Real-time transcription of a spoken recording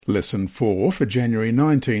Lesson 4 for January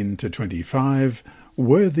 19 to 25,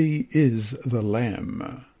 Worthy is the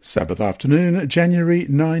Lamb. Sabbath afternoon, January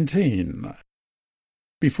 19.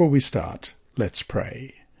 Before we start, let's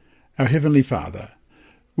pray. Our Heavenly Father,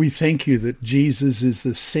 we thank you that Jesus is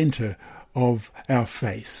the centre of our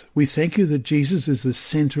faith. We thank you that Jesus is the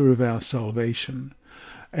centre of our salvation,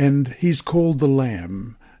 and he's called the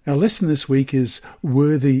Lamb. Our lesson this week is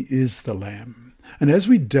Worthy is the Lamb. And as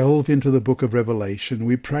we delve into the book of Revelation,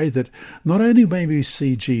 we pray that not only may we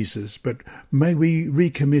see Jesus, but may we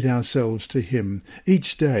recommit ourselves to him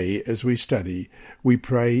each day as we study. We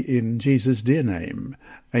pray in Jesus' dear name.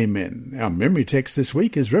 Amen. Our memory text this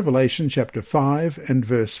week is Revelation chapter 5 and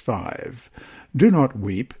verse 5. Do not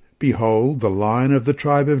weep. Behold, the Lion of the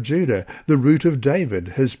tribe of Judah, the Root of David,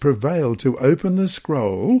 has prevailed to open the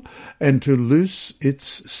scroll and to loose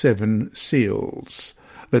its 7 seals.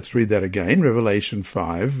 Let's read that again, Revelation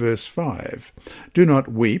 5, verse 5. Do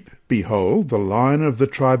not weep. Behold, the Lion of the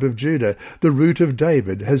tribe of Judah, the Root of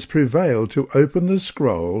David, has prevailed to open the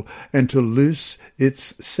scroll and to loose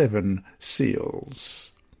its 7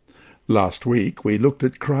 seals. Last week we looked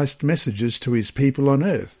at Christ's messages to his people on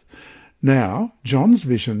earth. Now, John's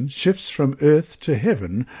vision shifts from earth to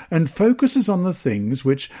heaven and focuses on the things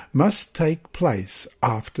which must take place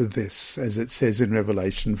after this, as it says in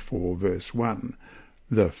Revelation 4, verse 1.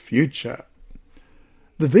 The future.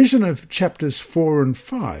 The vision of chapters 4 and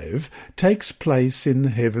 5 takes place in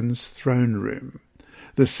heaven's throne room.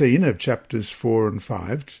 The scene of chapters 4 and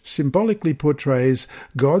 5 symbolically portrays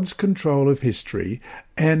God's control of history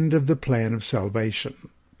and of the plan of salvation.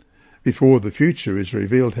 Before the future is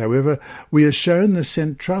revealed, however, we are shown the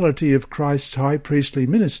centrality of Christ's high priestly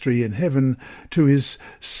ministry in heaven to his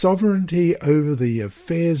sovereignty over the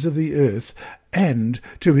affairs of the earth and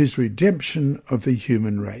to his redemption of the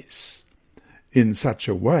human race. In such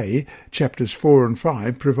a way, chapters 4 and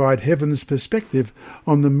 5 provide heaven's perspective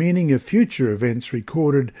on the meaning of future events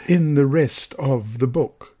recorded in the rest of the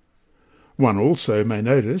book. One also may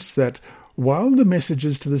notice that while the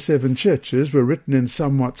messages to the 7 churches were written in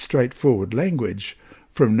somewhat straightforward language,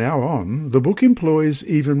 from now on the book employs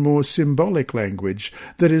even more symbolic language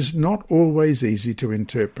that is not always easy to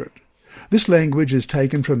interpret. This language is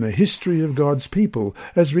taken from the history of God's people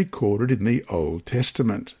as recorded in the Old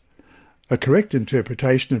Testament. A correct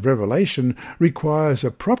interpretation of Revelation requires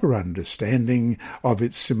a proper understanding of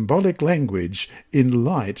its symbolic language in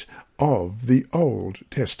light of the Old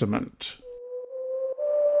Testament.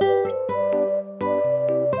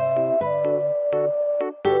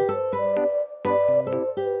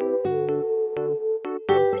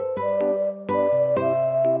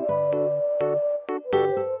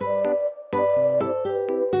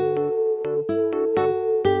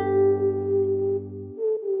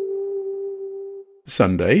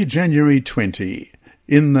 Sunday, January 20,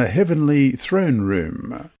 in the heavenly throne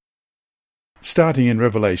room. Starting in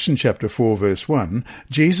Revelation chapter 4, verse 1,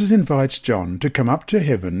 Jesus invites John to come up to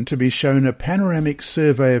heaven to be shown a panoramic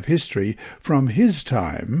survey of history from his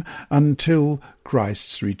time until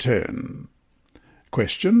Christ's return.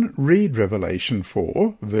 Question: read Revelation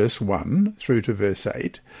 4, verse 1 through to verse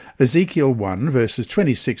 8, Ezekiel 1, verses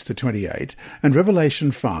 26 to 28, and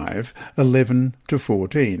Revelation 5, 11 to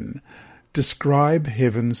 14. Describe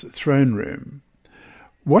heaven's throne room.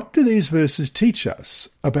 What do these verses teach us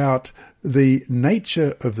about the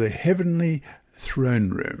nature of the heavenly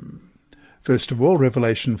throne room? First of all,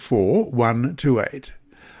 Revelation 4, 1 to 8.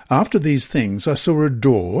 After these things I saw a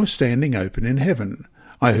door standing open in heaven.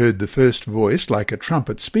 I heard the first voice like a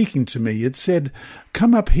trumpet speaking to me. It said,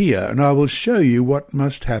 "Come up here, and I will show you what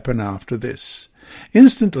must happen after this."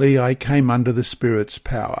 Instantly I came under the Spirit's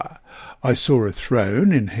power. I saw a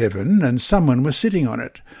throne in heaven, and someone was sitting on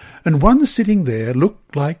it, and one sitting there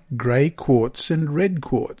looked like grey quartz and red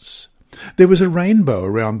quartz. There was a rainbow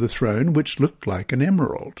around the throne which looked like an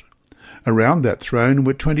emerald. Around that throne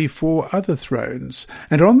were 24 other thrones,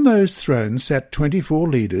 and on those thrones sat 24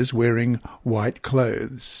 leaders wearing white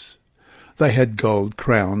clothes. They had gold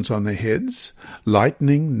crowns on their heads.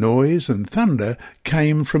 Lightning, noise, and thunder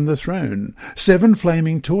came from the throne. 7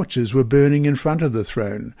 flaming torches were burning in front of the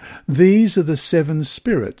throne. These are the 7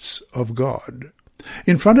 spirits of God.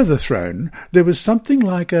 In front of the throne there was something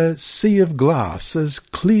like a sea of glass as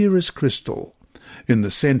clear as crystal. In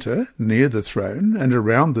the centre, near the throne, and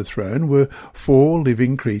around the throne were 4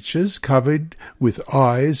 living creatures covered with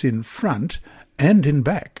eyes in front and in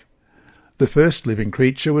back. The first living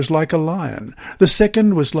creature was like a lion, the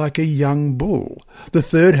second was like a young bull, the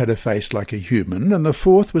third had a face like a human, and the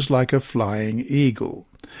fourth was like a flying eagle.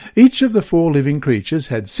 Each of the 4 living creatures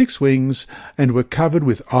had 6 wings and were covered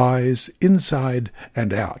with eyes inside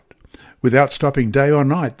and out. Without stopping day or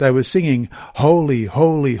night, they were singing, "Holy,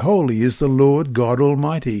 holy, holy is the Lord God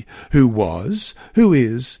Almighty, who was, who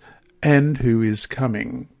is, and who is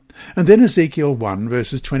coming." And then Ezekiel 1,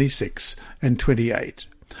 verses 26 and 28.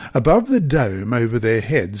 Above the dome over their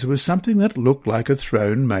heads was something that looked like a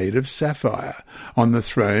throne made of sapphire. On the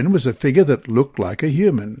throne was a figure that looked like a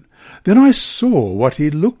human. Then I saw what he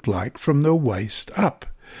looked like from the waist up.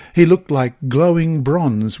 He looked like glowing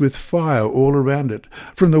bronze with fire all around it.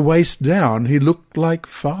 From the waist down he looked like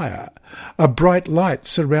fire. A bright light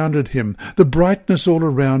surrounded him. The brightness all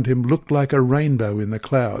around him looked like a rainbow in the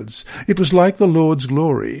clouds. It was like the Lord's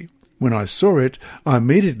glory. When I saw it, I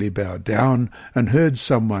immediately bowed down and heard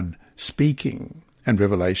someone speaking. And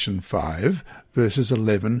Revelation 5, verses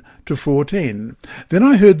 11 to 14. Then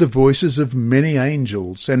I heard the voices of many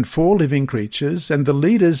angels and 4 living creatures and the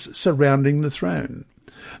leaders surrounding the throne.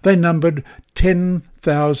 They numbered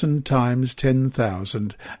 10,000 times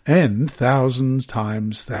 10,000 and thousands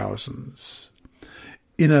times thousands.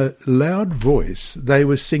 In a loud voice they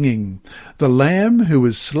were singing, "The Lamb who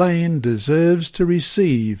was slain deserves to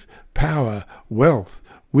receive power, wealth,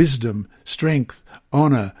 wisdom, strength,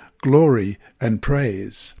 honour, glory, and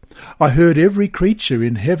praise." I heard every creature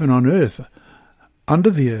in heaven, on earth,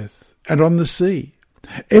 under the earth, and on the sea.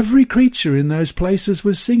 Every creature in those places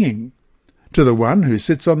was singing, "To the one who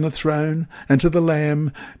sits on the throne, and to the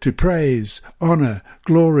Lamb, to praise, honour,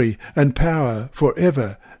 glory, and power for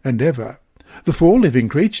ever and ever." The 4 living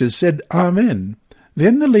creatures said, "Amen."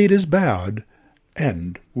 Then the leaders bowed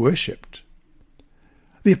and worshipped.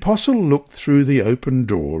 The apostle looked through the open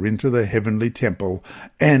door into the heavenly temple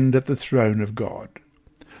and at the throne of God.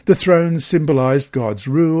 The throne symbolized God's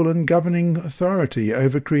rule and governing authority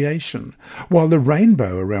over creation, while the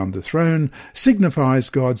rainbow around the throne signifies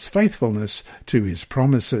God's faithfulness to his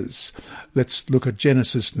promises. Let's look at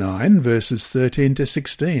Genesis 9, verses 13 to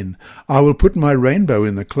 16. "I will put my rainbow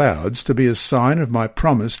in the clouds to be a sign of my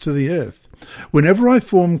promise to the earth. Whenever I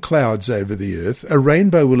form clouds over the earth, a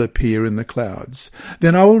rainbow will appear in the clouds.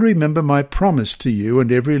 Then I will remember my promise to you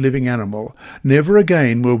and every living animal. Never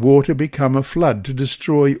again will water become a flood to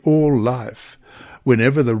destroy all life.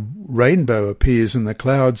 Whenever the rainbow appears in the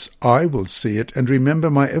clouds, I will see it and remember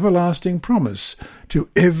my everlasting promise to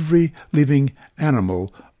every living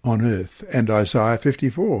animal on earth." And Isaiah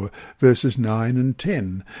 54, verses 9 and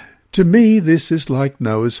 10. "To me this is like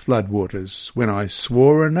Noah's floodwaters, when I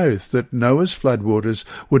swore an oath that Noah's floodwaters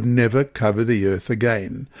would never cover the earth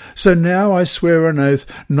again. So now I swear an oath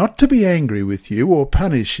not to be angry with you or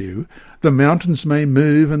punish you. The mountains may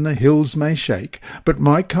move and the hills may shake, but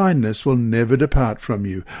my kindness will never depart from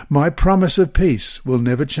you. My promise of peace will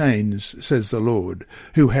never change, says the Lord,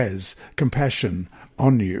 who has compassion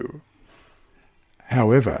on you."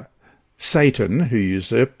 However, Satan, who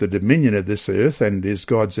usurped the dominion of this earth and is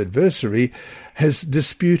God's adversary, has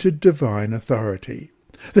disputed divine authority.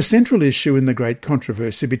 The central issue in the great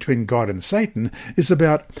controversy between God and Satan is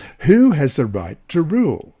about who has the right to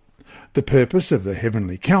rule. The purpose of the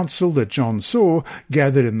heavenly council that John saw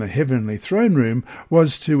gathered in the heavenly throne room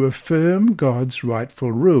was to affirm God's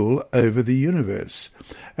rightful rule over the universe,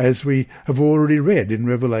 as we have already read in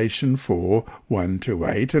Revelation 4,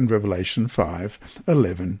 1-8 and Revelation 5,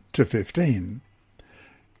 11-15.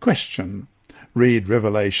 Question. Read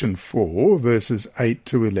Revelation 4, verses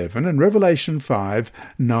 8-11 and Revelation 5,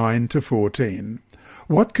 9-14.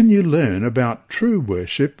 What can you learn about true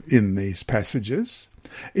worship in these passages?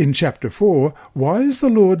 In chapter 4, why is the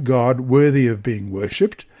Lord God worthy of being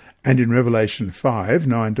worshipped? And in Revelation 5,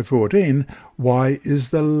 9-14, why is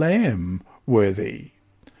the Lamb worthy?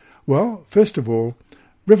 Well, first of all,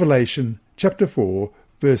 Revelation chapter 4,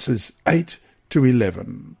 verses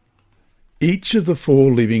 8-11. Each of the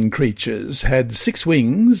 4 living creatures had 6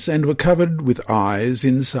 wings and were covered with eyes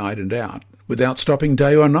inside and out. Without stopping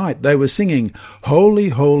day or night, they were singing, "Holy,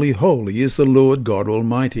 holy, holy is the Lord God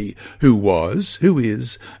Almighty, who was, who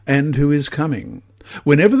is, and who is coming."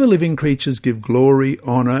 Whenever the living creatures give glory,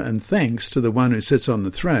 honour, and thanks to the one who sits on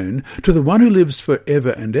the throne, to the one who lives for ever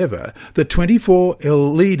and ever, the 24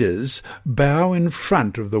 leaders bow in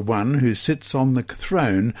front of the one who sits on the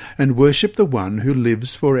throne and worship the one who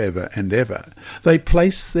lives for ever and ever. They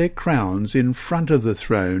place their crowns in front of the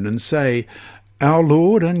throne and say, "Our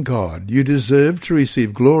Lord and God, you deserve to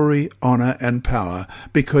receive glory, honour, and power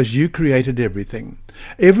because you created everything.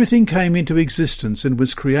 Everything came into existence and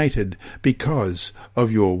was created because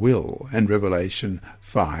of your will." And Revelation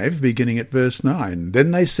 5, beginning at verse 9.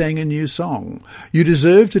 Then they sang a new song. You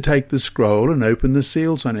deserve to take the scroll and open the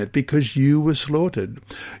seals on it, because you were slaughtered.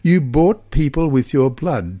 You bought people with your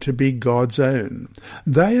blood to be God's own.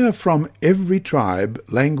 They are from every tribe,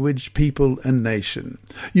 language, people, and nation.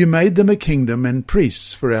 You made them a kingdom and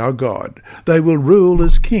priests for our God. They will rule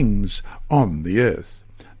as kings on the earth.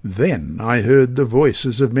 Then I heard the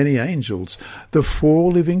voices of many angels, the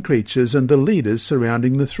 4 living creatures and the leaders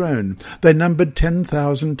surrounding the throne. They numbered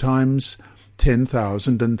 10,000 times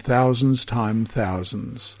 10,000 and thousands times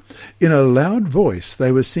thousands. In a loud voice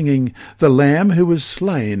they were singing, "The Lamb who was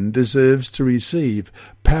slain deserves to receive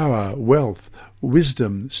power, wealth,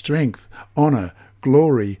 wisdom, strength, honour,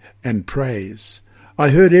 glory, and praise." I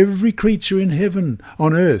heard every creature in heaven,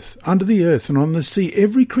 on earth, under the earth, and on the sea.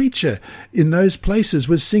 Every creature in those places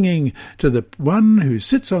was singing, "To the one who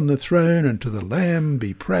sits on the throne and to the Lamb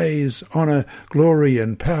be praise, honour, glory,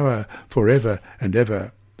 and power forever and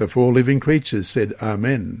ever." The 4 living creatures said,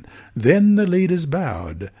 "Amen." Then the leaders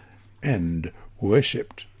bowed and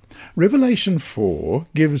worshipped. Revelation 4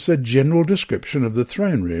 gives a general description of the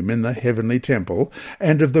throne room in the heavenly temple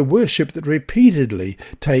and of the worship that repeatedly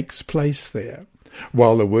takes place there.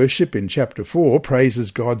 While the worship in chapter 4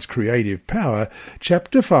 praises God's creative power,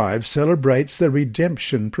 chapter 5 celebrates the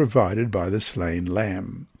redemption provided by the slain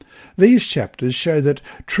Lamb. These chapters show that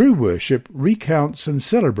true worship recounts and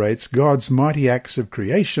celebrates God's mighty acts of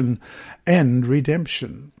creation and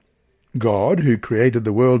redemption. God, who created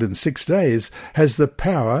the world in 6 days, has the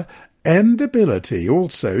power and ability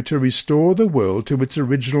also to restore the world to its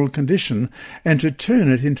original condition and to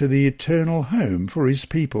turn it into the eternal home for his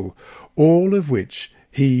people, all of which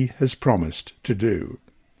he has promised to do.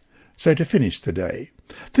 So to finish the day,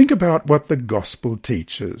 think about what the gospel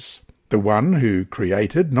teaches. The one who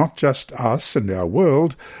created not just us and our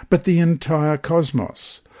world, but the entire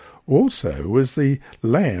cosmos, also was the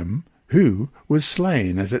Lamb who was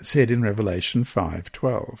slain, as it said in Revelation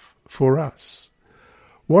 5:12, for us.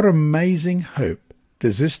 What amazing hope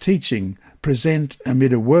does this teaching present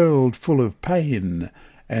amid a world full of pain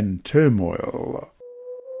and turmoil?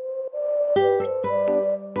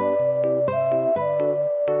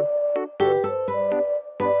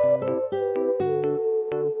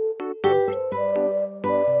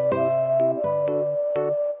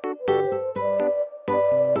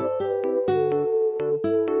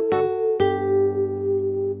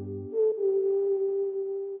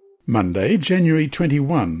 Monday, January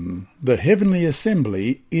 21, the Heavenly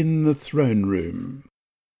Assembly in the Throne Room.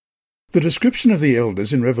 The description of the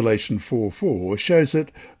elders in Revelation 4:4 shows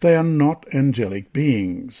that they are not angelic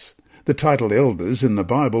beings. The title elders in the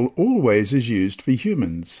Bible always is used for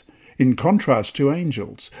humans, in contrast to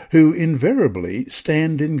angels, who invariably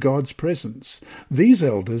stand in God's presence. These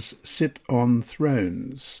elders sit on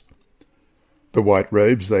thrones. The white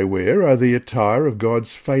robes they wear are the attire of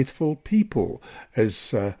God's faithful people,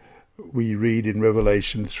 as we read in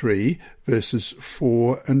Revelation 3, verses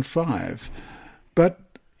 4 and 5. But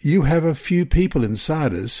you have a few people in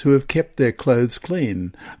Sardis who have kept their clothes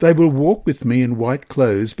clean. They will walk with me in white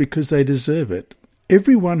clothes because they deserve it.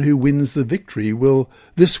 Everyone who wins the victory will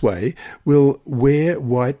wear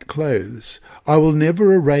white clothes. I will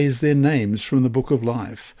never erase their names from the book of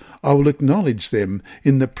life. I will acknowledge them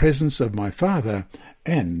in the presence of my Father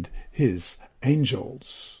and his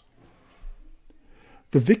angels.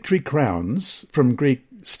 The victory crowns, from Greek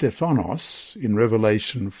Stephanos, in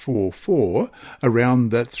Revelation 4:4,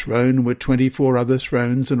 around that throne were 24 other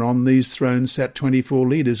thrones, and on these thrones sat 24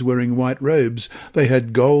 leaders wearing white robes. They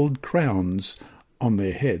had gold crowns on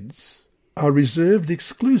their heads, are reserved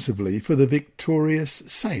exclusively for the victorious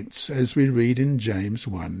saints, as we read in James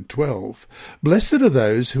 1:12. Blessed are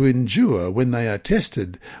those who endure when they are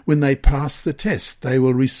tested. When they pass the test, they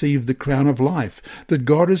will receive the crown of life that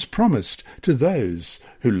God has promised to those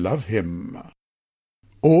who love him.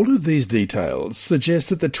 All of these details suggest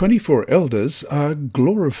that the 24 elders are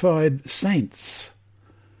glorified saints.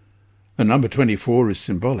 The number 24 is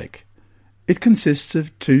symbolic. It consists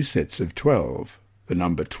of 2 sets of 12. The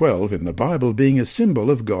number 12 in the Bible being a symbol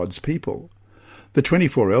of God's people. The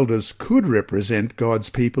 24 elders could represent God's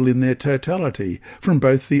people in their totality, from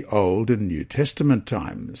both the Old and New Testament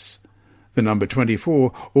times. The number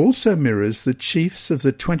 24 also mirrors the chiefs of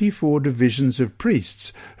the 24 divisions of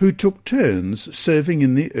priests who took turns serving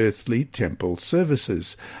in the earthly temple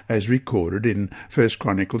services, as recorded in 1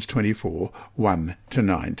 Chronicles 24,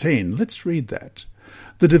 1-19. Let's read that.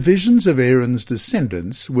 The divisions of Aaron's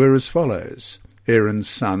descendants were as follows. Aaron's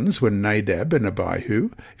sons were Nadab and Abihu,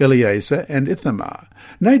 Eleazar and Ithamar.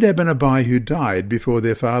 Nadab and Abihu died before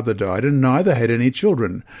their father died, and neither had any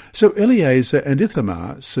children, so Eleazar and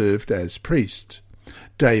Ithamar served as priests.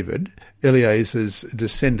 David, Eleazar's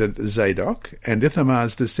descendant Zadok, and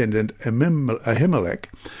Ithamar's descendant Ahimelech,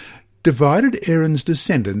 divided Aaron's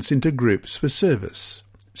descendants into groups for service.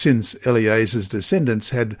 Since Eleazar's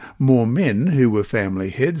descendants had more men who were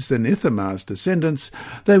family heads than Ithamar's descendants,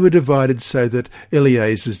 they were divided so that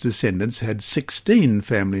Eleazar's descendants had 16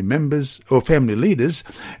 family members or family leaders,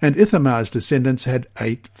 and Ithamar's descendants had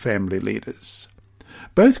 8 family leaders.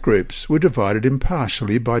 Both groups were divided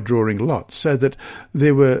impartially by drawing lots, so that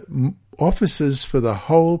there were officers for the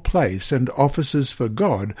whole place and officers for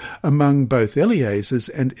God among both Eleazar's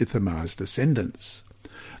and Ithamar's descendants.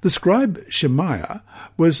 The scribe Shemaiah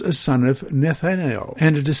was a son of Nathanael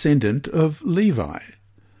and a descendant of Levi.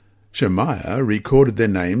 Shemaiah recorded their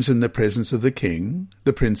names in the presence of the king,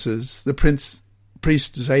 the princes, the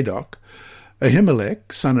priest Zadok,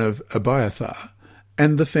 Ahimelech, son of Abiathar,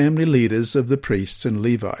 and the family leaders of the priests and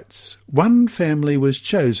Levites. One family was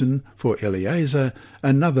chosen for Eleazar,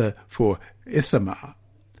 another for Ithamar.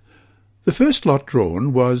 The first lot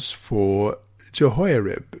drawn was for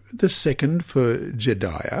Jehoiarib, the second for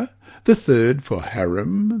Jediah, the third for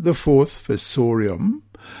Harim, the fourth for Sorium,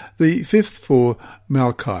 the fifth for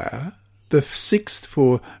Malchiah, the sixth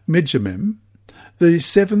for Mijamim, the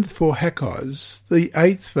seventh for Hakkoz, the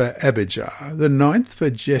eighth for Abijah, the ninth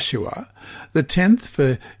for Jeshua, the 10th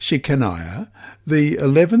for Shechaniah, the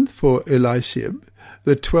 11th for Eliashib,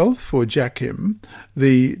 the 12th for Jachim,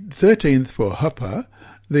 the 13th for Huppah,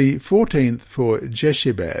 the 14th for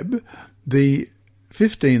Jeshibab, the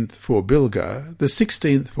 15th for Bilgah, the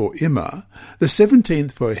 16th for Immer, the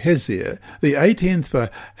 17th for Hezir, the 18th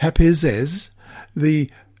for Hapizez, the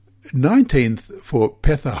 19th for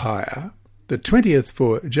Pethahiah, the 20th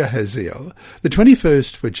for Jahaziel, the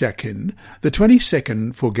 21st for Jachin, the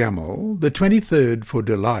 22nd for Gamal, the 23rd for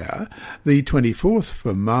Deliah, the 24th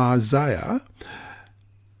for Maaziah.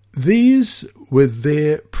 These were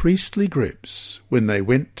their priestly groups when they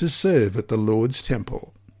went to serve at the Lord's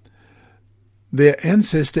temple. Their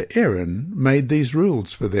ancestor Aaron made these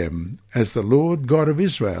rules for them, as the Lord God of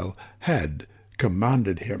Israel had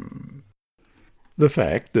commanded him. The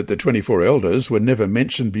fact that the 24 elders were never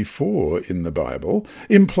mentioned before in the Bible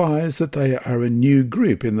implies that they are a new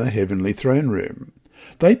group in the heavenly throne room.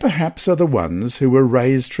 They perhaps are the ones who were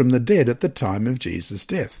raised from the dead at the time of Jesus'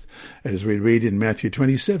 death, as we read in Matthew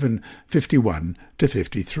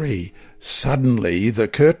 27:51-53. Suddenly the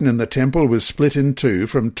curtain in the temple was split in two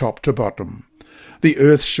from top to bottom. The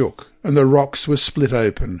earth shook, and the rocks were split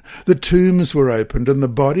open. The tombs were opened, and the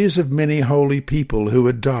bodies of many holy people who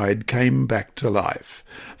had died came back to life.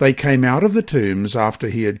 They came out of the tombs after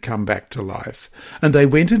he had come back to life, and they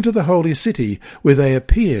went into the holy city, where they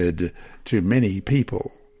appeared to many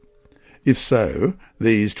people. If so,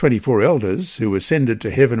 these 24 elders, who ascended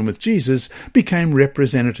to heaven with Jesus, became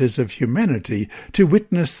representatives of humanity to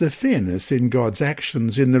witness the fairness in God's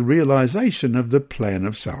actions in the realization of the plan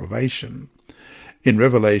of salvation. In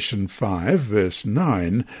Revelation 5, verse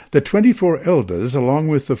 9, the 24 elders, along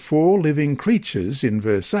with the 4 living creatures in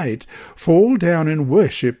verse 8, fall down in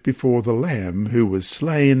worship before the Lamb who was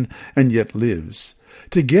slain and yet lives.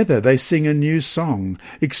 Together they sing a new song,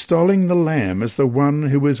 extolling the Lamb as the one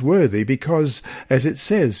who is worthy, because, as it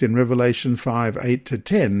says in Revelation 5,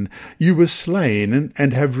 8-10, you were slain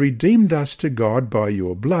and have redeemed us to God by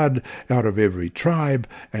your blood out of every tribe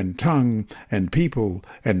and tongue and people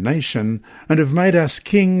and nation, and have made us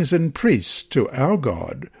kings and priests to our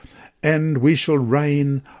God, and we shall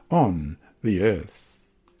reign on the earth.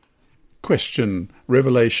 Question.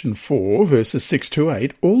 Revelation 4, verses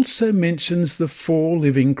 6-8, also mentions the 4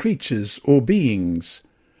 living creatures or beings.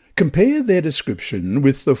 Compare their description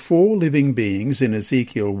with the 4 living beings in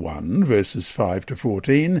Ezekiel 1, verses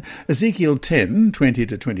 5-14, Ezekiel 10,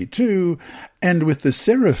 20-22, and with the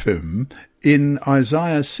seraphim in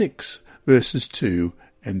Isaiah 6, verses 2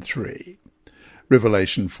 and 3.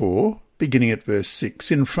 Revelation 4, beginning at verse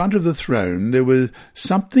 6, in front of the throne there was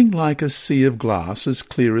something like a sea of glass as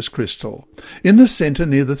clear as crystal. In the centre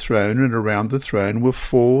near the throne and around the throne were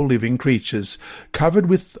 4 living creatures, covered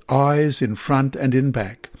with eyes in front and in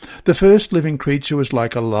back. The first living creature was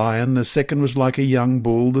like a lion, the second was like a young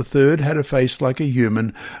bull, the third had a face like a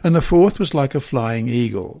human, and the fourth was like a flying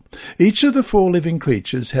eagle. Each of the 4 living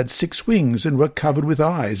creatures had 6 wings and were covered with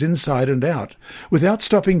eyes inside and out. Without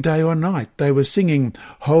stopping day or night, they were singing,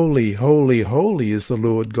 Holy, holy, holy is the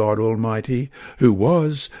Lord God Almighty, who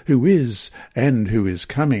was, who is, and who is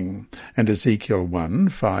coming. And Ezekiel 1,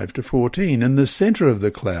 5-14, in the centre of the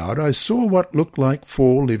cloud I saw what looked like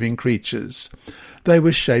 4 living creatures. They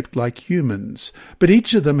were shaped like humans, but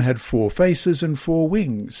each of them had 4 faces and 4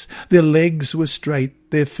 wings. Their legs were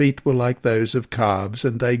straight, their feet were like those of calves,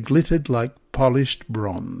 and they glittered like polished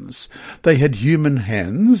bronze. They had human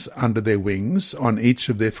hands under their wings on each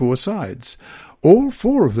of their 4 sides. All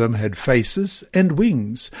 4 of them had faces and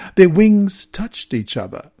wings. Their wings touched each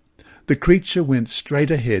other. The creature went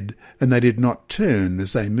straight ahead, and they did not turn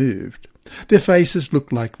as they moved. Their faces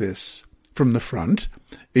looked like this. From the front,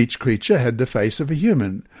 each creature had the face of a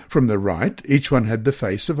human. From the right, each one had the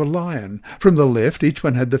face of a lion. From the left, each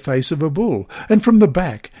one had the face of a bull. And from the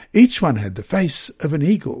back, each one had the face of an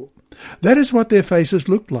eagle. That is what their faces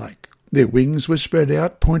looked like. Their wings were spread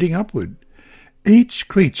out, pointing upward. Each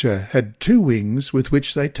creature had 2 wings with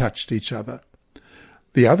which they touched each other.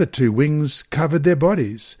 The other 2 wings covered their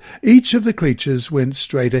bodies. Each of the creatures went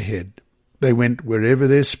straight ahead. They went wherever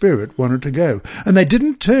their spirit wanted to go, and they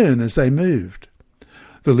didn't turn as they moved.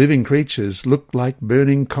 The living creatures looked like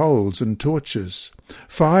burning coals and torches.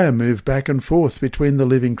 Fire moved back and forth between the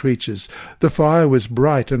living creatures. The fire was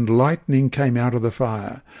bright, and lightning came out of the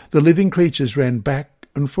fire. The living creatures ran back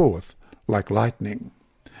and forth like lightning.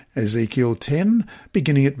 Ezekiel 10,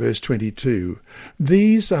 beginning at verse 22.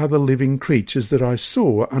 These are the living creatures that I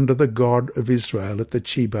saw under the God of Israel at the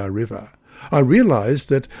Chebar River. I realized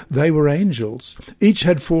that they were angels. Each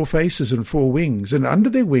had 4 faces and 4 wings, and under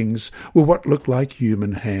their wings were what looked like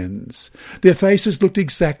human hands. Their faces looked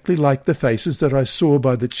exactly like the faces that I saw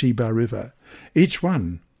by the Chebar River. Each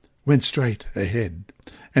one went straight ahead.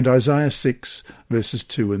 And Isaiah 6, verses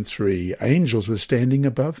 2 and 3, angels were standing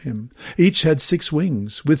above him. Each had 6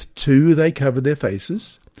 wings. With 2 they covered their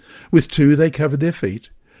faces, with 2 they covered their feet,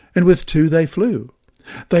 and with 2 they flew.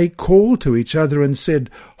 They called to each other and said,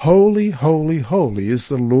 Holy, holy, holy is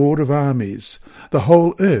the Lord of armies. The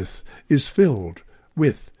whole earth is filled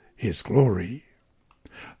with his glory.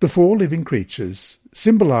 The 4 living creatures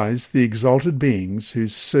symbolize the exalted beings who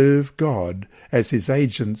serve God as his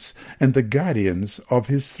agents and the guardians of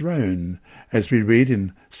his throne, as we read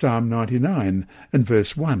in Psalm 99 and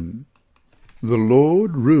verse 1. The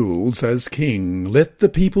Lord rules as king. Let the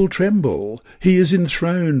people tremble. He is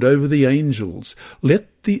enthroned over the angels.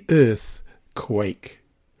 Let the earth quake.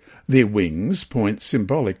 Their wings point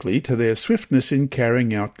symbolically to their swiftness in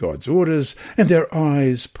carrying out God's orders, and their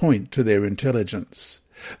eyes point to their intelligence.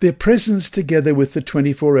 Their presence together with the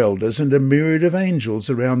 24 elders and a myriad of angels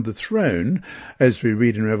around the throne, as we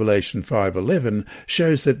read in Revelation 5:11,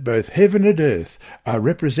 shows that both heaven and earth are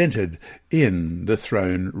represented in the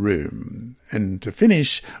throne room. And to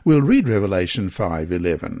finish, we'll read Revelation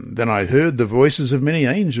 5:11. Then I heard the voices of many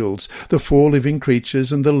angels, the 4 living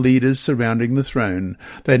creatures and the leaders surrounding the throne.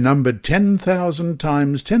 They numbered 10,000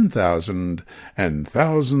 times 10,000 and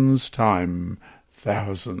thousands times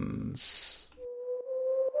thousands.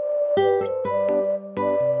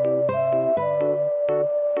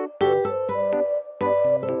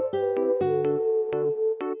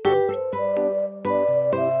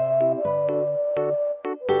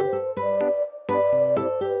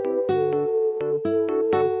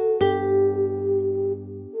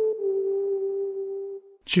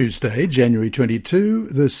 Tuesday, January 22,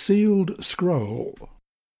 the Sealed Scroll.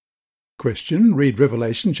 Question, read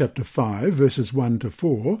Revelation chapter 5, verses 1 to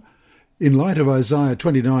 4. In light of Isaiah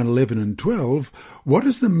 29:11 and 12, what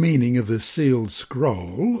is the meaning of the sealed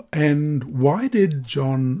scroll, and why did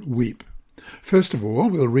John weep? First of all,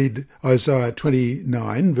 we'll read Isaiah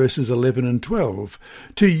 29, verses 11 and 12.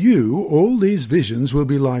 To you, all these visions will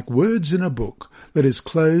be like words in a book that is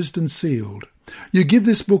closed and sealed. You give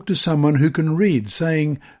this book to someone who can read,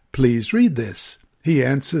 saying, Please read this. He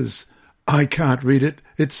answers, I can't read it,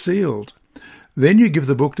 it's sealed. Then you give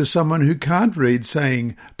the book to someone who can't read,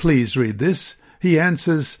 saying, Please read this. He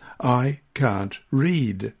answers, I can't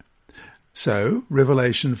read. So,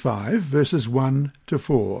 Revelation 5, verses 1 to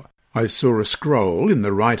 4. I saw a scroll in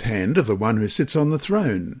the right hand of the one who sits on the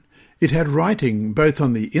throne. It had writing both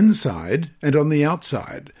on the inside and on the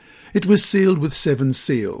outside. It was sealed with 7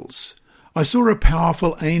 seals. I saw a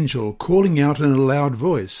powerful angel calling out in a loud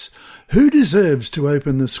voice, Who deserves to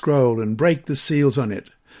open the scroll and break the seals on it?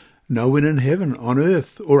 No one in heaven, on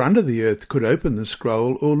earth, or under the earth could open the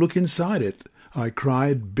scroll or look inside it. I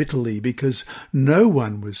cried bitterly because no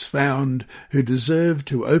one was found who deserved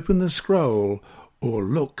to open the scroll or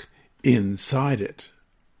look inside it.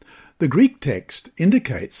 The Greek text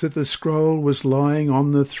indicates that the scroll was lying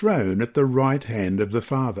on the throne at the right hand of the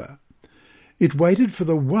Father. It waited for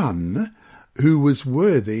the one who was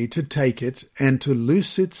worthy to take it and to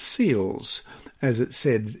loose its seals, as it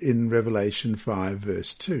said in Revelation 5,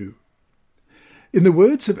 verse 2. In the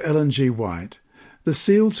words of Ellen G. White, The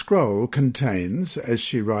sealed scroll contains, as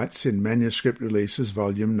she writes in Manuscript Releases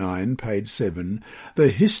Volume 9, page 7, the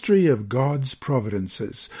history of God's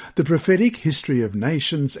providences, the prophetic history of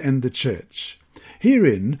nations and the Church.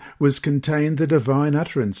 Herein was contained the divine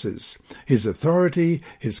utterances, his authority,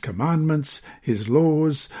 his commandments, his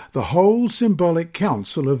laws, the whole symbolic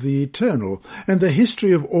counsel of the eternal, and the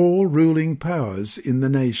history of all ruling powers in the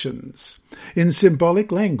nations. In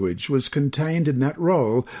symbolic language was contained in that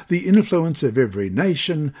roll the influence of every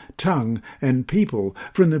nation, tongue, and people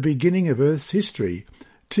from the beginning of earth's history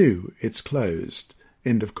to its close.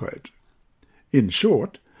 End of quote. In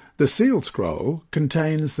short, the sealed scroll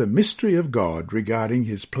contains the mystery of God regarding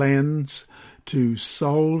his plans to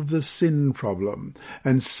solve the sin problem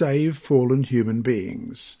and save fallen human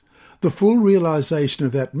beings. The full realization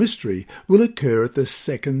of that mystery will occur at the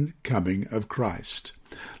second coming of Christ.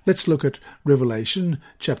 Let's look at Revelation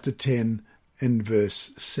chapter 10 and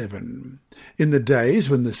verse 7. In the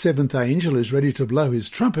days when the seventh angel is ready to blow his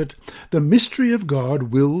trumpet, the mystery of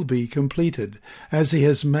God will be completed, as he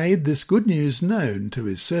has made this good news known to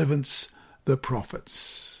his servants, the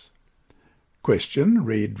prophets. Question.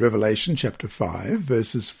 Read Revelation chapter 5,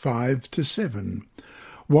 verses 5 to 7.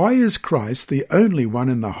 Why is Christ the only one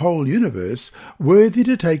in the whole universe worthy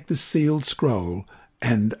to take the sealed scroll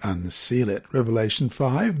and unseal it? Revelation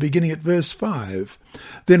 5, beginning at verse 5.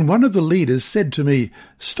 Then one of the leaders said to me,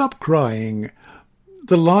 "Stop crying.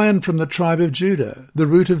 The Lion from the tribe of Judah, the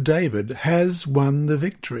Root of David, has won the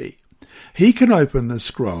victory. He can open the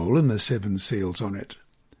scroll and the 7 seals on it."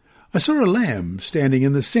 I saw a lamb standing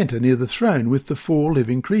in the centre near the throne with the 4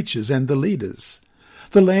 living creatures and the leaders.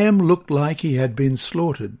 The lamb looked like he had been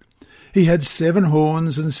slaughtered. He had 7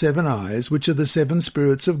 horns and 7 eyes, which are the 7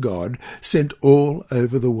 spirits of God sent all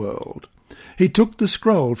over the world. He took the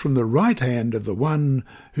scroll from the right hand of the one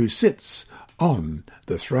who sits on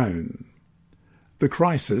the throne. The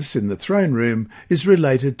crisis in the throne room is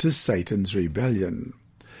related to Satan's rebellion.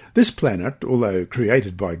 This planet, although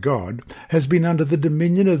created by God, has been under the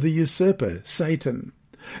dominion of the usurper, Satan.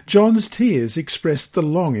 John's tears expressed the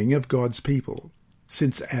longing of God's people,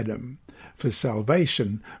 since Adam, for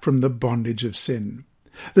salvation from the bondage of sin.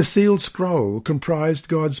 The sealed scroll comprised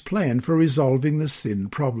God's plan for resolving the sin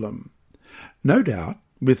problem. No doubt,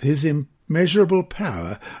 with his immeasurable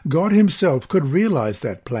power, God himself could realize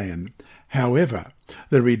that plan. However,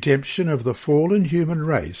 the redemption of the fallen human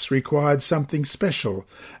race required something special,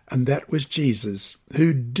 and that was Jesus,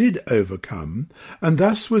 who did overcome, and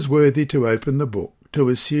thus was worthy to open the book, to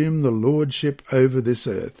assume the lordship over this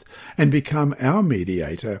earth and become our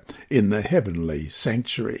mediator in the heavenly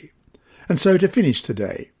sanctuary. And so to finish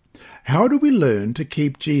today, how do we learn to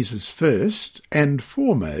keep Jesus first and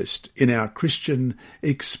foremost in our Christian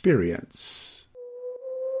experience?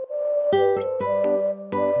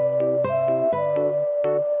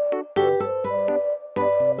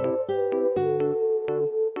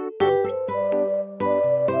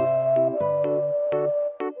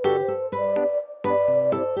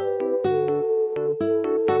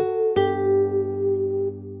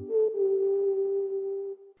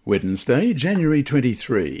 Wednesday, January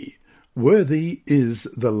 23. Worthy is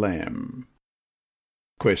the Lamb.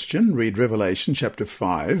 Question. Read Revelation chapter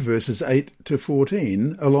 5, verses 8 to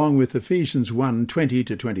 14, along with Ephesians 1, 20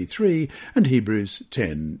 to 23, and Hebrews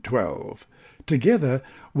 10, 12. Together,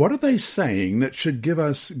 what are they saying that should give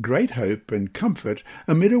us great hope and comfort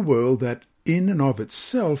amid a world that, in and of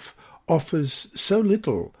itself, offers so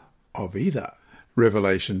little of either?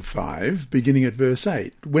 Revelation 5, beginning at verse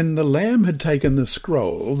 8. When the Lamb had taken the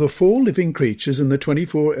scroll, the 4 living creatures and the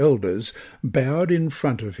 24 elders bowed in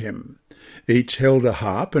front of him. Each held a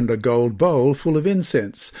harp and a gold bowl full of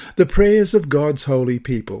incense, the prayers of God's holy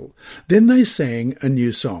people. Then they sang a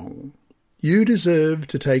new song. You deserve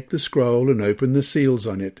to take the scroll and open the seals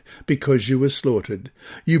on it, because you were slaughtered.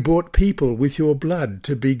 You bought people with your blood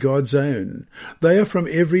to be God's own. They are from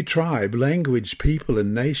every tribe, language, people,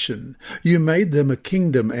 and nation. You made them a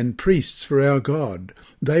kingdom and priests for our God.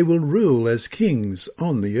 They will rule as kings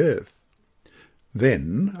on the earth.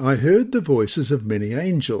 Then I heard the voices of many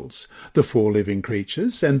angels, the 4 living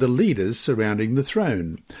creatures, and the leaders surrounding the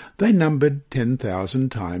throne. They numbered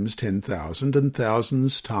 10,000 times 10,000 and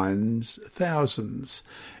thousands times thousands.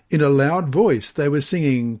 In a loud voice they were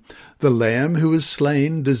singing, The Lamb who was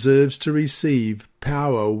slain deserves to receive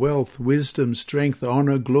power, wealth, wisdom, strength,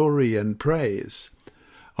 honour, glory, and praise.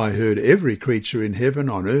 I heard every creature in heaven,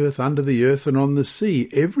 on earth, under the earth, and on the sea,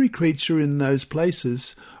 every creature in those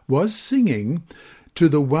places was singing, To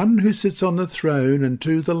the one who sits on the throne and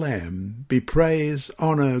to the Lamb be praise,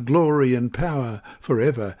 honour, glory, and power for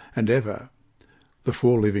ever and ever. The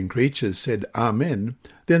 4 living creatures said, Amen.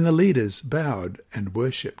 Then the leaders bowed and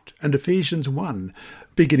worshipped. And Ephesians 1,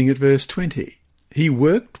 beginning at verse 20. He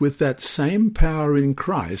worked with that same power in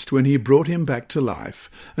Christ when he brought him back to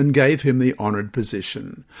life and gave him the honoured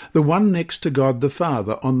position, the one next to God the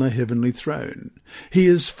Father on the heavenly throne. He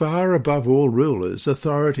is far above all rulers,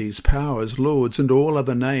 authorities, powers, lords, and all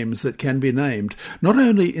other names that can be named, not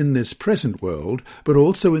only in this present world, but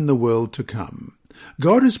also in the world to come.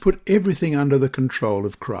 God has put everything under the control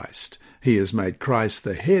of Christ. He has made Christ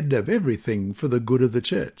the head of everything for the good of the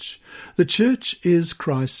church. The church is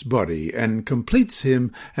Christ's body and completes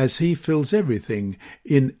him as he fills everything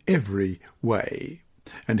in every way.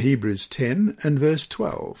 And Hebrews 10 and verse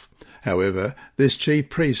 12. However, this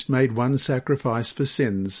chief priest made one sacrifice for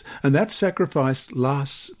sins, and that sacrifice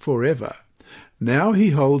lasts forever. Now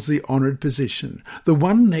he holds the honoured position, the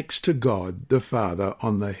one next to God the Father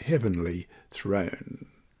on the heavenly throne.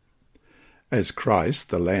 As Christ,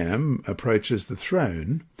 the Lamb, approaches the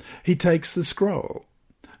throne, he takes the scroll.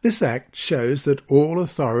 This act shows that all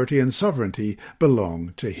authority and sovereignty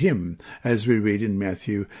belong to him, as we read in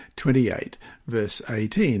Matthew 28, verse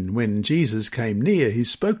 18. When Jesus came near, he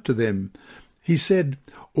spoke to them. He said,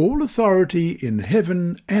 All authority in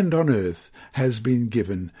heaven and on earth has been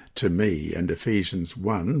given to me. And Ephesians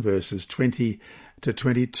 1, verses 20 to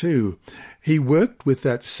 22. He worked with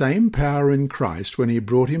that same power in Christ when he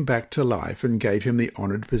brought him back to life and gave him the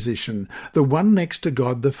honoured position, the one next to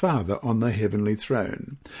God the Father on the heavenly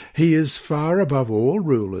throne. He is far above all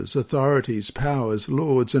rulers, authorities, powers,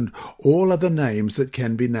 lords, and all other names that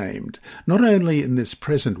can be named, not only in this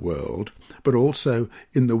present world, but also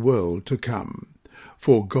in the world to come.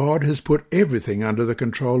 For God has put everything under the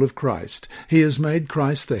control of Christ. He has made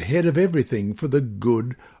Christ the head of everything for the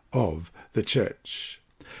good of the church.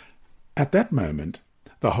 At that moment,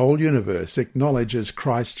 the whole universe acknowledges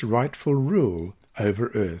Christ's rightful rule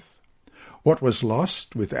over earth. What was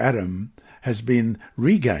lost with Adam has been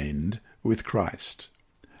regained with Christ.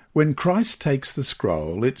 When Christ takes the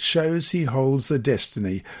scroll, it shows he holds the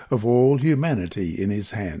destiny of all humanity in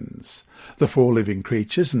his hands. The 4 living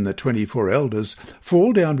creatures and the 24 elders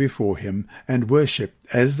fall down before him and worship,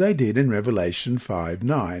 as they did in Revelation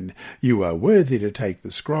 5:9. You are worthy to take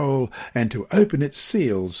the scroll and to open its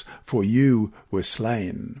seals, for you were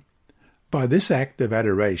slain. By this act of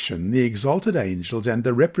adoration, the exalted angels and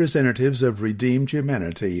the representatives of redeemed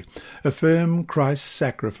humanity affirm Christ's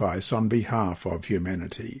sacrifice on behalf of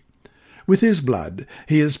humanity. With his blood,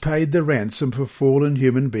 he has paid the ransom for fallen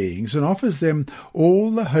human beings and offers them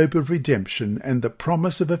all the hope of redemption and the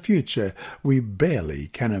promise of a future we barely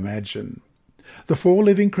can imagine. The 4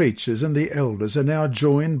 living creatures and the elders are now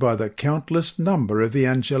joined by the countless number of the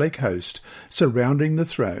angelic host surrounding the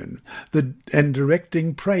throne and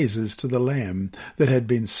directing praises to the Lamb that had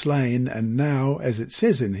been slain and now, as it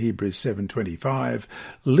says in Hebrews 7:25,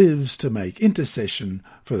 lives to make intercession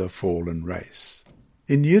for the fallen race.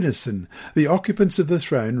 In unison, the occupants of the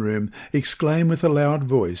throne room exclaim with a loud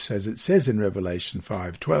voice, as it says in Revelation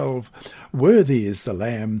 5:12, Worthy is the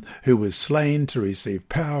Lamb who was slain to receive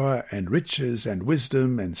power and riches and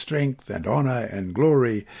wisdom and strength and honour and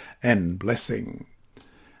glory and blessing.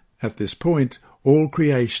 At this point, all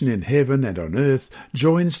creation in heaven and on earth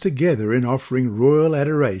joins together in offering royal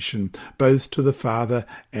adoration both to the Father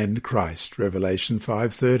and Christ. Revelation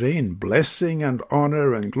 5:13, Blessing and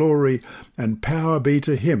honour and glory and power be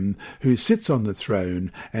to him who sits on the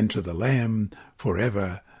throne and to the Lamb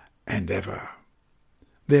forever and ever.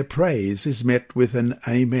 Their praise is met with an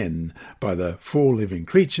Amen by the 4 living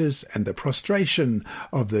creatures and the prostration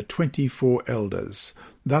of the 24 elders,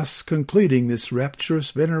 thus concluding this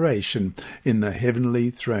rapturous veneration in the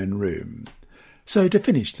heavenly throne room. So to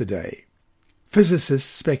finish today, physicists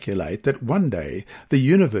speculate that one day the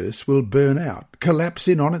universe will burn out, collapse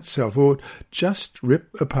in on itself, or just rip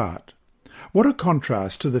apart. What a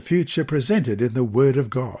contrast to the future presented in the Word of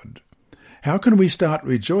God. How can we start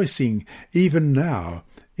rejoicing even now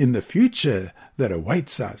in the future that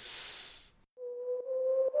awaits us?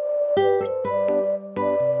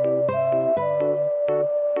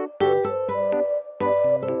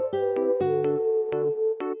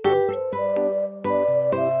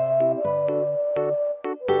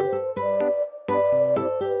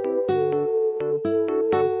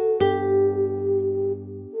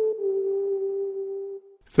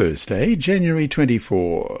 Thursday, January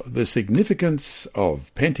 24, the significance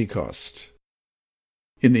of Pentecost.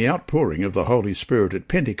 In the outpouring of the Holy Spirit at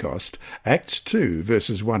Pentecost, Acts 2,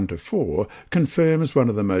 verses 1 to 4, confirms one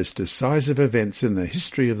of the most decisive events in the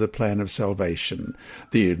history of the plan of salvation,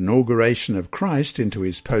 the inauguration of Christ into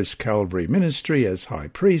his post-Calvary ministry as High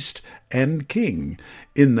Priest and King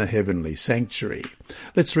in the heavenly sanctuary.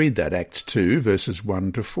 Let's read that, Acts 2, verses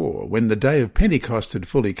 1 to 4. When the day of Pentecost had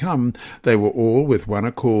fully come, they were all with one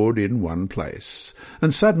accord in one place.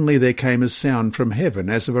 And suddenly there came a sound from heaven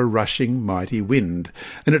as of a rushing mighty wind,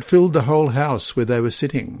 and it filled the whole house where they were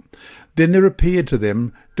sitting. Then there appeared to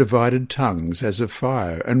them divided tongues as of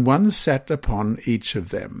fire, and one sat upon each of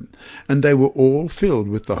them. And they were all filled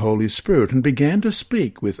with the Holy Spirit, and began to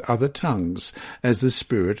speak with other tongues, as the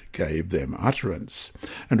Spirit gave them utterance.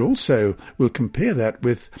 And also we'll compare that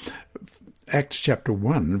with Acts chapter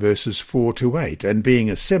 1, verses 4 to 8. And being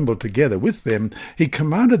assembled together with them, he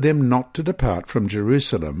commanded them not to depart from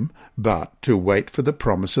Jerusalem, but to wait for the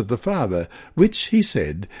promise of the Father, which, he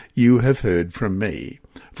said, you have heard from me.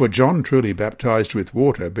 For John truly baptized with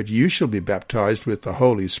water, but you shall be baptized with the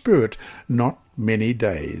Holy Spirit not many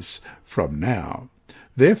days from now.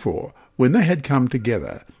 Therefore, when they had come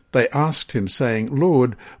together, they asked him, saying,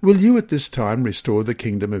 Lord, will you at this time restore the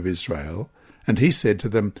kingdom of Israel? And he said to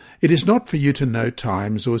them, It is not for you to know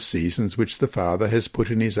times or seasons which the Father has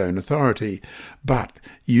put in his own authority, but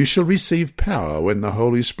you shall receive power when the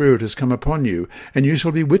Holy Spirit has come upon you, and you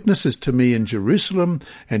shall be witnesses to me in Jerusalem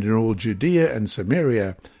and in all Judea and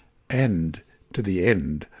Samaria and to the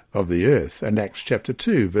end of the earth. And Acts chapter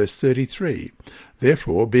 2, verse 33.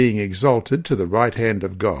 Therefore, being exalted to the right hand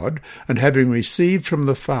of God, and having received from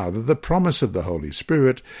the Father the promise of the Holy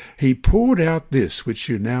Spirit, he poured out this which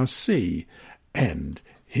you now see and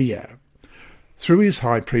hear. Through his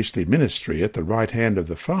high priestly ministry at the right hand of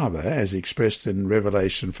the Father, as expressed in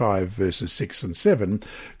Revelation 5, verses 6 and 7,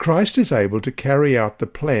 Christ is able to carry out the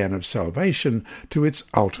plan of salvation to its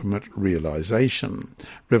ultimate realization.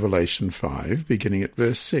 Revelation 5, beginning at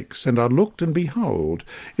verse 6, And I looked, and behold,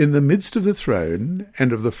 in the midst of the throne,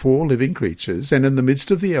 and of the 4 living creatures, and in the midst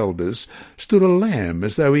of the elders, stood a Lamb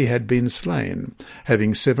as though he had been slain,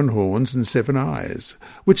 having 7 horns and 7 eyes,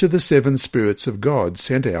 which are the 7 spirits of God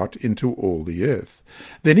sent out into all the earth.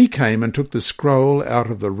 Then he came and took the scroll out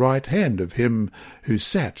of the right hand of him who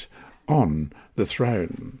sat on the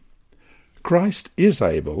throne. Christ is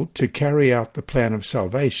able to carry out the plan of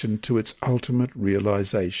salvation to its ultimate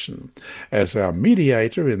realization. As our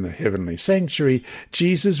mediator in the heavenly sanctuary,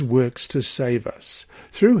 Jesus works to save us.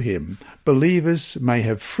 Through him, believers may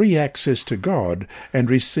have free access to God and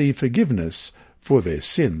receive forgiveness for their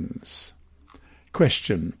sins.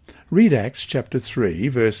 Question. Read Acts chapter 3,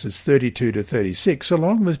 verses 32 to 36,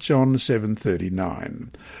 along with John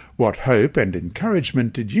 7:39. What hope and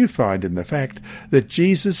encouragement did you find in the fact that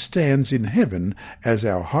Jesus stands in heaven as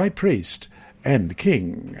our high priest and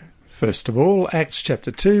king? First of all, Acts chapter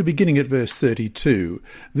 2, beginning at verse 32.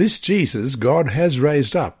 This Jesus God has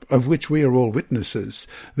raised up, of which we are all witnesses.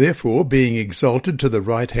 Therefore, being exalted to the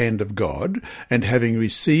right hand of God, and having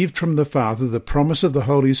received from the Father the promise of the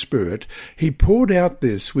Holy Spirit, he poured out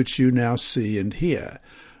this which you now see and hear.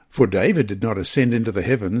 For David did not ascend into the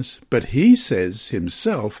heavens, but he says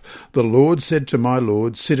himself, The Lord said to my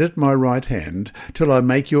Lord, Sit at my right hand, till I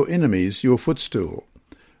make your enemies your footstool.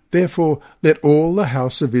 Therefore let all the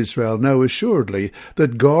house of Israel know assuredly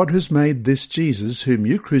that God has made this Jesus, whom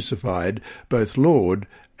you crucified, both Lord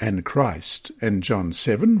and Christ. And John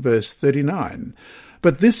 7, verse 39.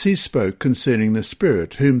 But this he spoke concerning the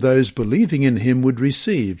Spirit, whom those believing in him would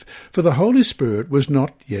receive, for the Holy Spirit was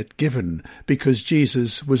not yet given, because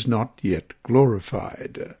Jesus was not yet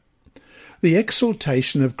glorified. The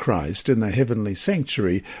exaltation of Christ in the heavenly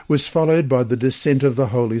sanctuary was followed by the descent of the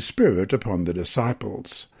Holy Spirit upon the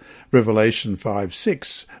disciples. Revelation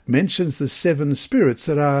 5:6 mentions the 7 spirits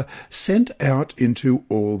that are sent out into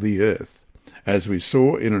all the earth. As we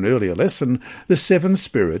saw in an earlier lesson, the 7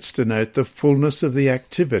 spirits denote the fullness of the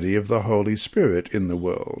activity of the Holy Spirit in the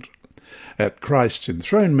world. At Christ's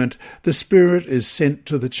enthronement, the Spirit is sent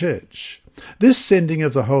to the church. This sending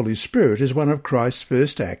of the Holy Spirit is one of Christ's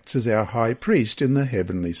first acts as our high priest in the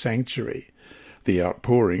heavenly sanctuary. The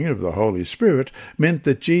outpouring of the Holy Spirit meant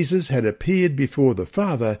that Jesus had appeared before the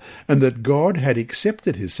Father and that God had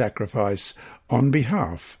accepted his sacrifice on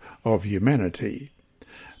behalf of humanity.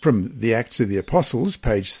 From the Acts of the Apostles,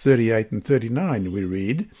 page 38 and 39, we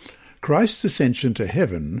read, Christ's ascension to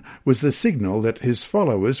heaven was the signal that his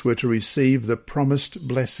followers were to receive the promised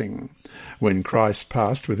blessing. When Christ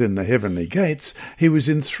passed within the heavenly gates, he was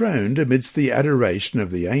enthroned amidst the adoration of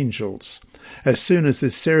the angels. As soon as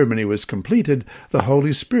this ceremony was completed, the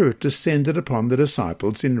Holy Spirit descended upon the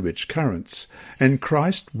disciples in rich currents, and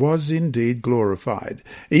Christ was indeed glorified,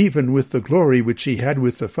 even with the glory which he had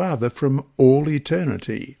with the Father from all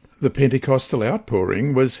eternity. The Pentecostal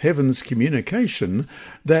outpouring was heaven's communication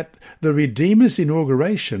that the Redeemer's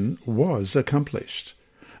inauguration was accomplished.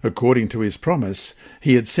 According to his promise,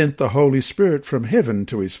 he had sent the Holy Spirit from heaven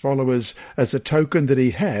to his followers as a token that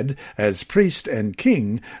he had, as priest and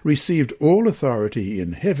king, received all authority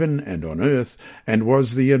in heaven and on earth, and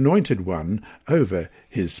was the anointed one over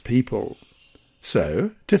his people.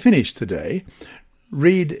 So, to finish today,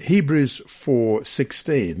 read Hebrews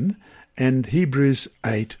 4:16 and Hebrews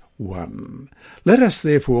 8:1. Let us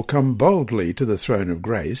therefore come boldly to the throne of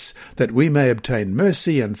grace, that we may obtain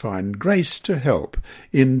mercy and find grace to help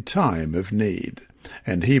in time of need.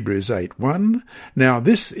 And Hebrews 8:1, now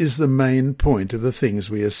this is the main point of the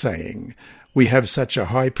things we are saying. We have such a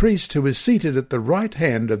high priest who is seated at the right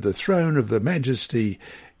hand of the throne of the majesty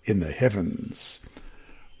in the heavens.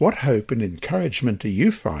 What hope and encouragement do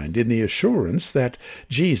you find in the assurance that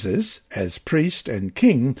Jesus, as priest and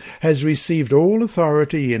king, has received all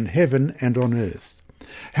authority in heaven and on earth?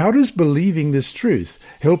 How does believing this truth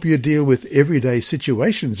help you deal with everyday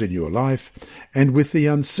situations in your life and with the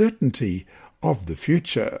uncertainty of the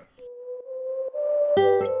future?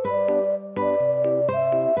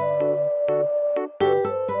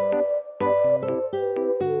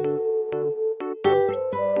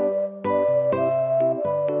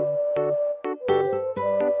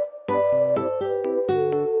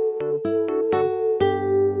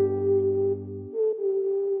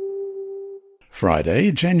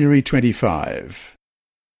 Friday, January 25.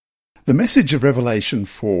 The message of Revelation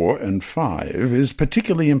 4 and 5 is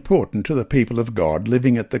particularly important to the people of God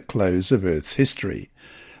living at the close of Earth's history.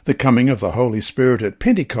 The coming of the Holy Spirit at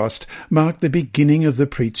Pentecost marked the beginning of the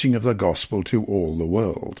preaching of the gospel to all the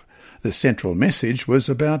world. The central message was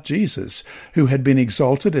about Jesus, who had been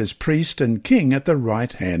exalted as priest and king at the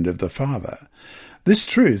right hand of the Father. This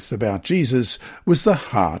truth about Jesus was the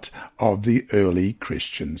heart of the early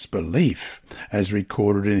Christians' belief, as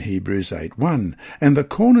recorded in Hebrews 8:1, and the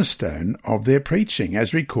cornerstone of their preaching,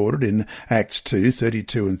 as recorded in Acts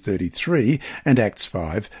 2:32 and 33, and Acts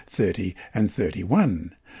 5:30 and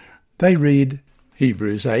 31. They read,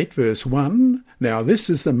 Hebrews 8 verse 1, now this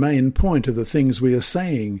is the main point of the things we are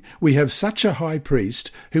saying. We have such a high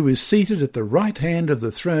priest who is seated at the right hand of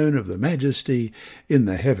the throne of the majesty in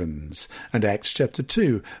the heavens. And Acts chapter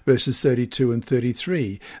 2 verses 32 and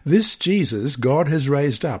 33, this Jesus God has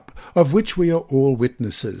raised up, of which we are all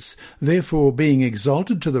witnesses. Therefore, being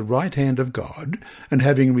exalted to the right hand of God, and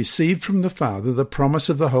having received from the Father the promise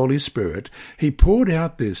of the Holy Spirit, he poured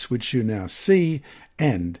out this which you now see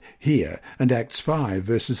and hear. And Acts 5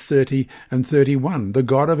 verses 30 and 31, the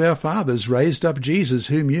God of our fathers raised up Jesus,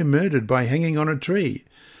 whom you murdered by hanging on a tree.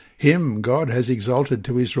 Him God has exalted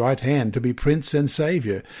to his right hand to be Prince and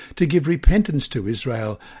Saviour, to give repentance to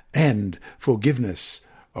Israel and forgiveness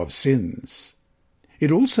of sins.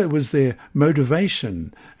 It also was their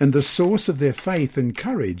motivation and the source of their faith and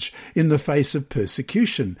courage in the face of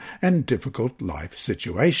persecution and difficult life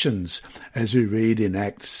situations, as we read in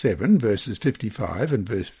Acts 7, verses 55 and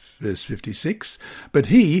verse 56. But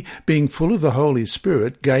he, being full of the Holy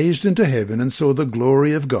Spirit, gazed into heaven and saw the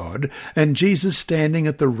glory of God, and Jesus standing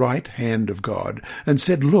at the right hand of God, and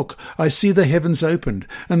said, Look, I see the heavens opened,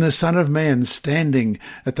 and the Son of Man standing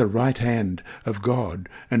at the right hand of God.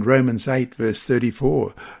 And Romans 8, verse 34,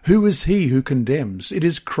 who is he who condemns? It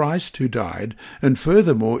is Christ who died, and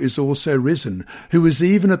furthermore is also risen, who is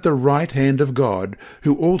even at the right hand of God,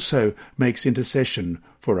 who also makes intercession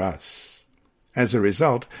for us. As a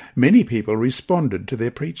result, many people responded to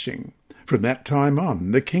their preaching. From that time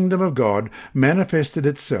on, the kingdom of God manifested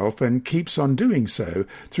itself and keeps on doing so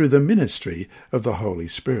through the ministry of the Holy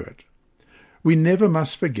Spirit. We never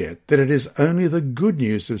must forget that it is only the good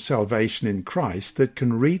news of salvation in Christ that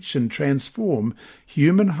can reach and transform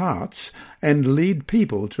human hearts and lead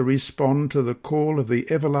people to respond to the call of the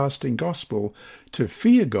everlasting gospel to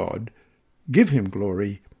fear God, give him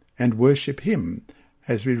glory, and worship him,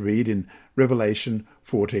 as we read in Revelation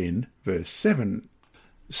 14, verse 7.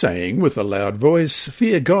 Saying with a loud voice,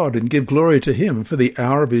 Fear God and give glory to him, for the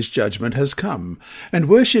hour of his judgment has come, and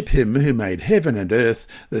worship him who made heaven and earth,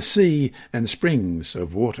 the sea and springs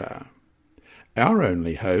of water. Our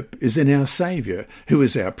only hope is in our Saviour, who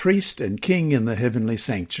is our priest and king in the heavenly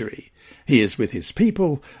sanctuary. He is with his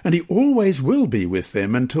people, and he always will be with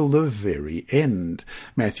them until the very end.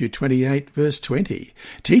 Matthew 28, verse 20,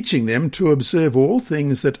 teaching them to observe all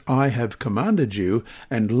things that I have commanded you,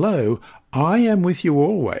 and lo, I am with you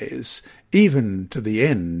always, even to the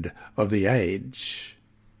end of the age.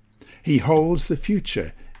 He holds the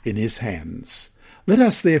future in his hands. Let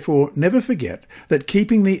us therefore never forget that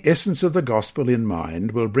keeping the essence of the gospel in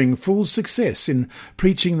mind will bring full success in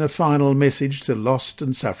preaching the final message to lost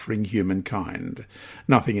and suffering humankind.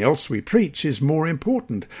 Nothing else we preach is more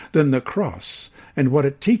important than the cross and what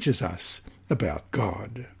it teaches us about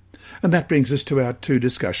God. And that brings us to our two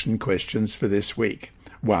discussion questions for this week.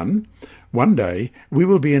 One day we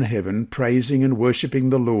will be in heaven praising and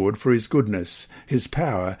worshipping the Lord for his goodness, his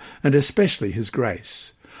power, and especially his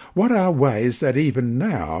grace. What are ways that even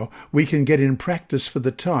now we can get in practice for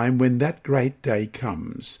the time when that great day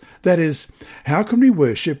comes? That is, how can we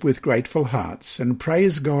worship with grateful hearts and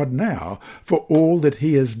praise God now for all that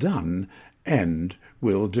he has done and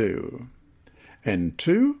will do? And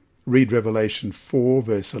 2, read Revelation 4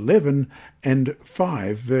 verse 11 and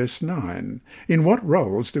 5 verse 9. In what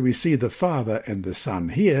roles do we see the Father and the Son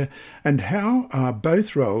here, and how are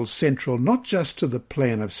both roles central not just to the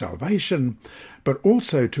plan of salvation, but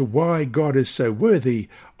also to why God is so worthy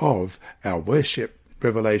of our worship?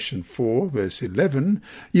 Revelation 4 verse 11,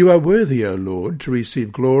 you are worthy, O Lord, to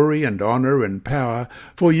receive glory and honour and power,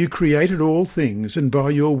 for you created all things, and by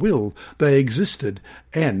your will they existed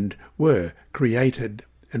and were created.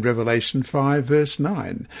 And Revelation 5 verse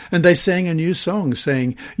 9, and they sang a new song,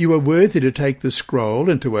 saying, you are worthy to take the scroll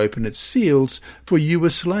and to open its seals, for you were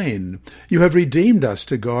slain. You have redeemed us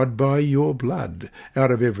to God by your blood,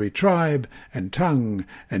 out of every tribe and tongue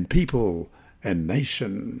and people and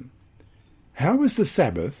nation. How is the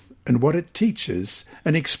Sabbath and what it teaches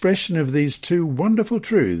an expression of these two wonderful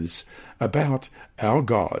truths about our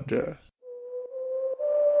God?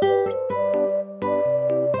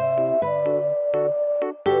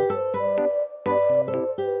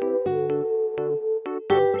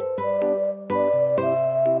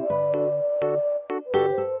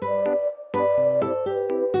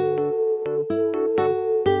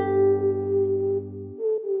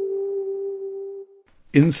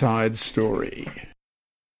 Inside Story.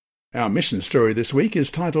 Our mission story this week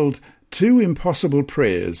is titled Two Impossible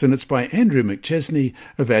Prayers, and it's by Andrew McChesney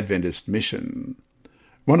of Adventist Mission.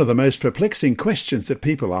 One of the most perplexing questions that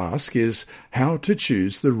people ask is how to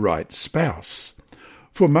choose the right spouse.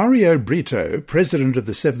 For Mario Brito, president of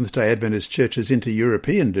the Seventh-day Adventist Church's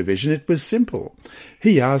Inter-European Division, it was simple.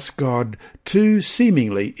 He asked God two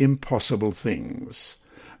seemingly impossible things.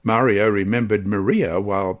 Mario remembered Maria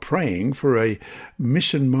while praying for a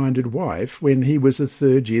mission-minded wife when he was a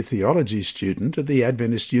third-year theology student at the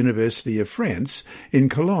Adventist University of France in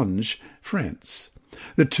Collonges, France.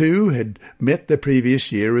 The two had met the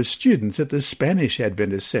previous year as students at the Spanish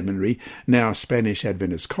Adventist Seminary, now Spanish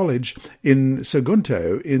Adventist College, in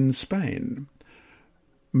Sagunto in Spain.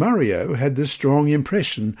 Mario had the strong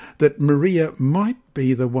impression that Maria might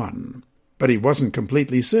be the one, but he wasn't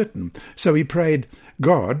completely certain, so he prayed,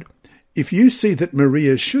 God, if you see that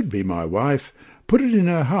Maria should be my wife, put it in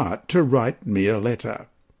her heart to write me a letter.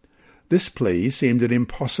 This plea seemed an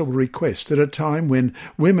impossible request at a time when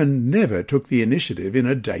women never took the initiative in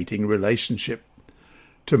a dating relationship.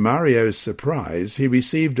 To Mario's surprise, he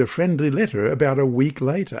received a friendly letter about a week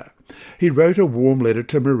later. He wrote a warm letter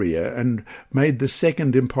to Maria and made the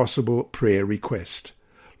second impossible prayer request.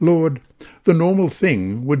 Lord, the normal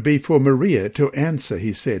thing would be for Maria to answer,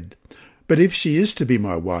 he said. But if she is to be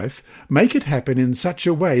my wife, make it happen in such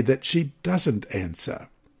a way that she doesn't answer.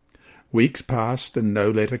 Weeks passed and no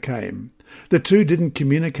letter came. The two didn't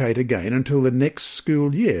communicate again until the next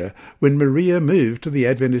school year, when Maria moved to the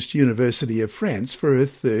Adventist University of France for her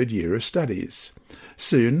third year of studies.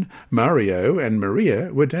 Soon, Mario and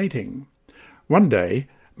Maria were dating. One day,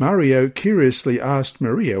 Mario curiously asked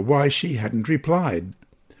Maria why she hadn't replied.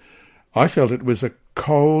 I felt it was a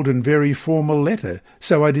cold and very formal letter,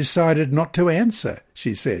 so I decided not to answer,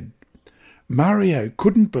 she said. Mario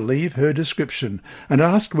couldn't believe her description and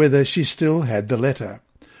asked whether she still had the letter.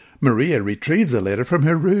 Maria retrieved the letter from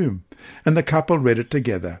her room, and the couple read it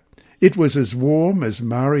together. It was as warm as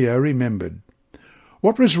Mario remembered.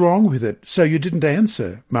 What was wrong with it, so you didn't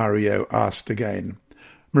answer? Mario asked again.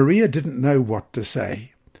 Maria didn't know what to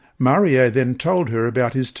say. Mario then told her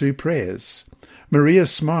about his two prayers. Maria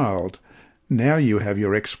smiled. Now you have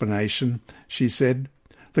your explanation, she said.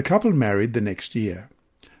 The couple married the next year.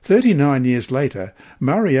 39 years later,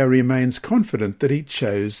 Mario remains confident that he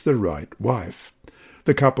chose the right wife.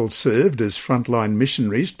 The couple served as frontline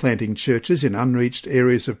missionaries planting churches in unreached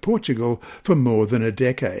areas of Portugal for more than a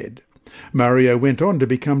decade. Mario went on to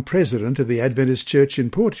become president of the Adventist Church in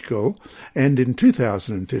Portugal, and in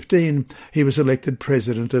 2015 he was elected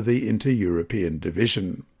president of the Inter-European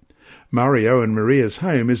Division. Mario and Maria's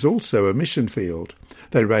home is also a mission field.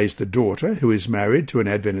 They raised a daughter who is married to an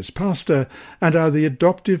Adventist pastor and are the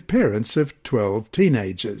adoptive parents of 12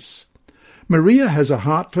 teenagers. Maria has a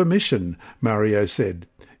heart for mission, Mario said.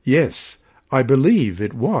 Yes, I believe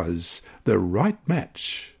it was the right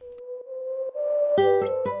match.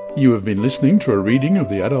 You have been listening to a reading of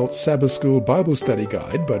the Adult Sabbath School Bible Study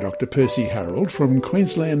Guide by Dr. Percy Harold from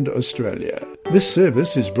Queensland, Australia. This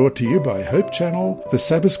service is brought to you by Hope Channel, the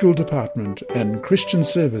Sabbath School Department, and Christian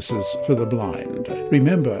Services for the Blind.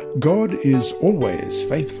 Remember, God is always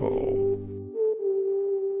faithful.